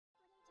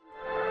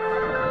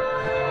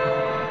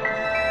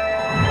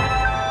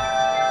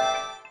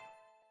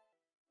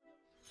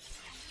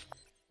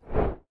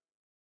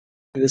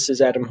this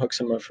is Adam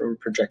Hoeksema from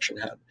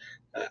ProjectionHub.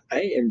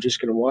 I am just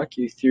going to walk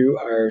you through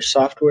our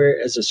software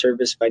as a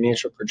service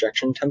financial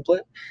projection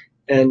template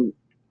and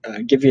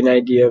give you an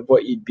idea of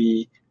what you'd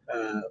be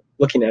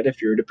looking at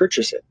if you were to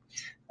purchase it.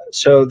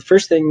 So the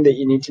first thing that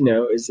you need to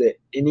know is that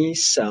any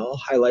cell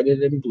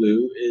highlighted in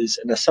blue is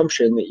an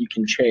assumption that you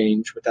can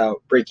change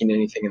without breaking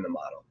anything in the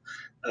model.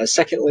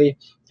 Secondly,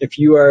 if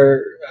you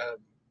are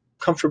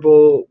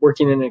comfortable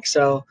working in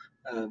Excel,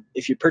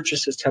 if you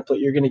purchase this template,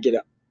 you're going to get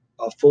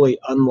a fully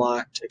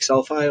unlocked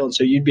Excel file, and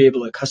so you'd be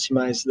able to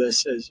customize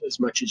this as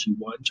much as you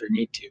want or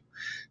need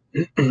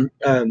to.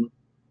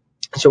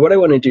 So what I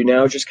want to do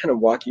now is just kind of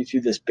walk you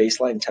through this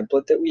baseline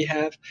template that we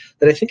have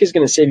that I think is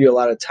going to save you a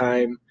lot of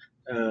time.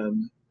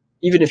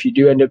 Even if you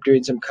do end up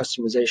doing some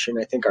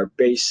customization, I think our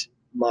base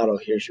model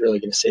here is really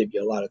going to save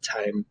you a lot of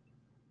time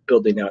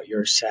building out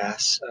your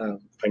SaaS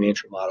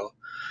financial model.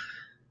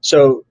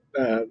 So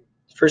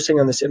first thing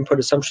on this input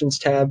assumptions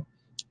tab,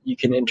 you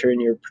can enter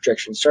in your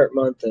projection start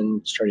month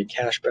and starting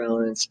cash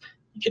balance.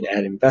 You can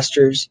add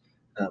investors,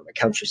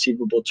 accounts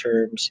receivable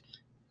terms,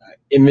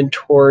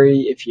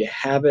 inventory if you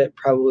have it,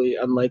 probably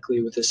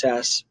unlikely with a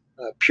SaaS,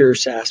 pure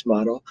SaaS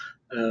model.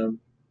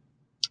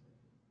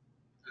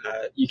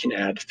 You can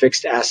add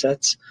fixed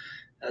assets.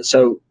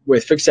 So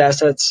with fixed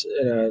assets,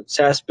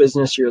 SaaS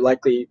business, you're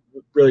likely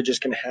really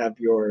just going to have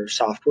your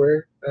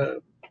software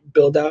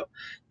build out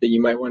that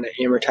you might want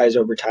to amortize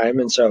over time.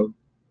 And so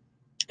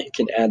you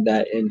can add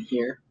that in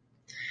here.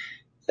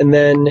 And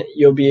then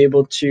you'll be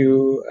able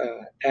to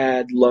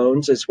add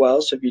loans as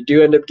well. So if you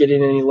do end up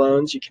getting any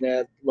loans, you can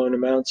add loan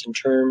amounts and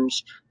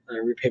terms,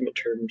 repayment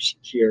terms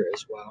here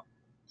as well.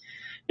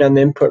 Now in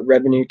the input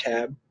revenue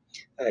tab,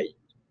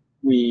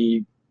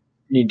 we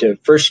need to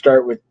first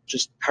start with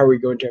just how are we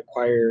going to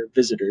acquire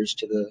visitors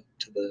to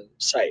the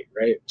site,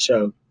 right?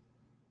 So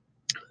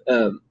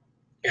you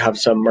have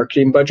some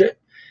marketing budget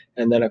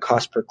and then a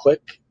cost per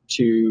click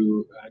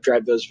to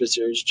drive those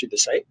visitors to the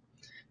site.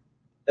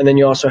 And then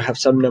you also have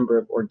some number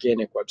of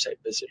organic website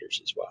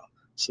visitors as well.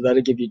 So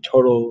that'll give you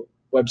total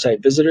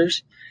website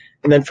visitors.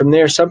 And then from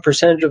there, some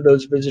percentage of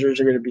those visitors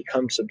are going to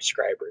become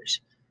subscribers.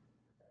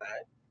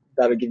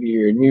 That'll give you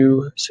your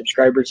new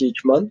subscribers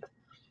each month.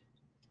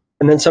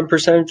 And then some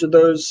percentage of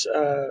those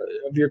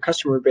of your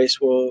customer base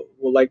will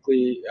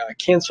likely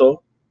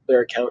cancel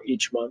their account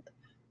each month.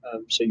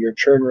 So your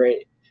churn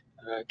rate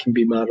can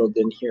be modeled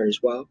in here as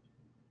well.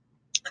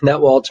 And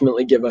that will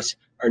ultimately give us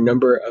our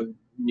number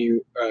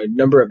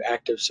of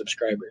active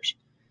subscribers.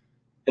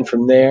 And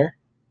from there,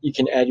 you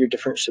can add your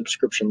different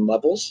subscription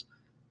levels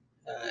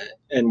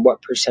and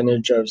what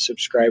percentage of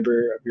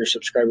your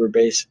subscriber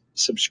base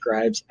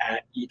subscribes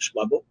at each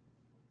level.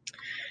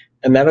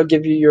 And that'll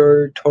give you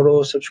your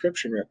total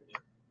subscription revenue.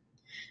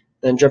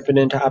 Then jumping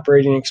into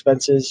operating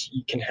expenses,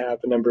 you can have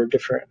a number of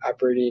different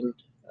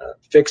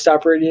fixed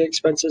operating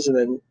expenses, and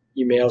then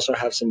you may also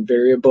have some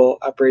variable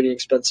operating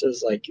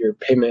expenses like your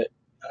payment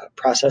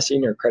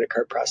processing or credit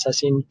card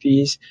processing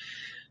fees.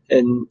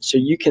 And so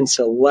you can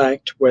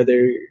select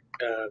whether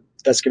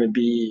that's going to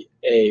be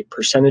a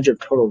percentage of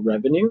total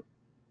revenue,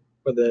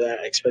 whether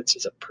that expense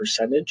is a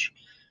percentage,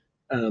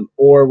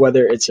 or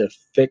whether it's a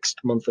fixed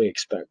monthly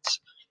expense.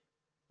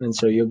 And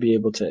so you'll be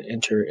able to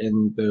enter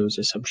in those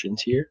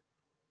assumptions here.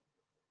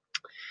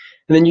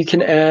 And then you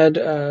can add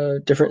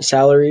different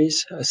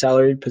salaries,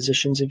 salaried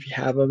positions if you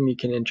have them. You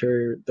can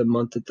enter the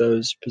month that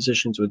those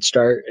positions would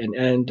start and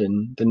end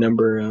and the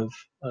number of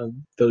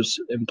those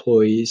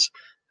employees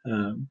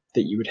that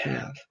you would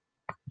have.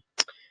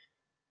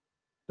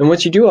 And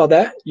once you do all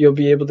that, you'll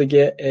be able to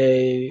get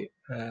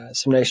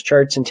some nice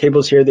charts and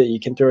tables here that you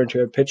can throw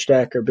into a pitch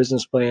deck or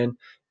business plan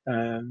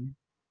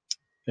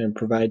and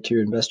provide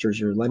to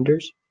investors or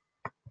lenders.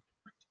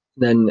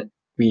 Then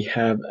we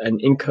have an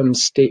income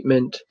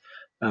statement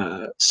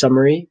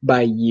summary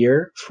by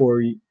year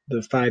for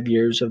the 5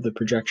 years of the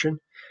projection.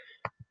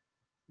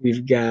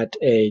 We've got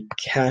a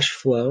cash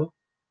flow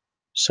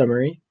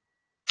summary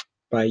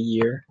by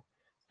year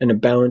and a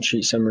balance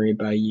sheet summary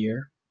by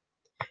year.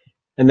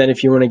 And then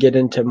if you want to get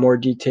into more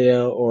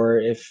detail, or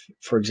if,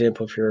 for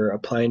example, if you're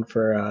applying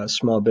for a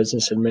small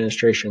business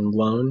administration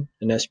loan,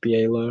 an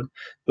SBA loan,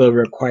 they'll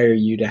require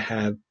you to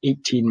have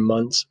 18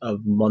 months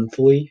of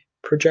monthly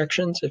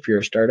projections if you're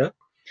a startup.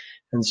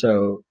 And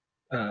so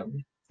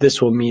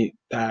this will meet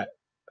that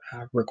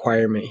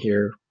requirement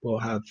here. We'll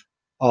have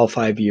all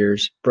 5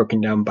 years broken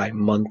down by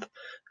month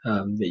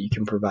that you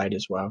can provide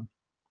as well,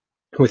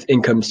 with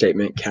income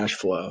statement, cash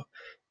flow,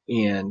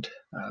 and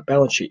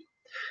balance sheet.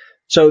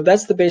 So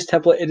that's the base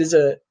template.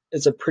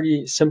 It's a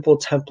pretty simple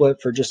template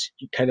for just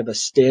kind of a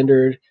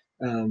standard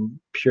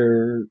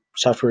pure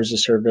software as a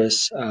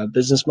service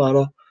business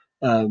model.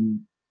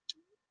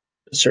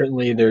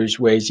 Certainly there's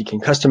ways you can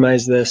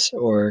customize this,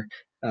 or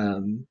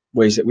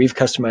ways that we've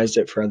customized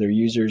it for other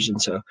users.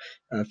 And so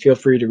feel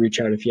free to reach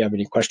out if you have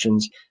any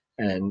questions,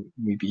 and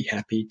we'd be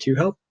happy to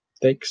help.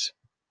 Thanks.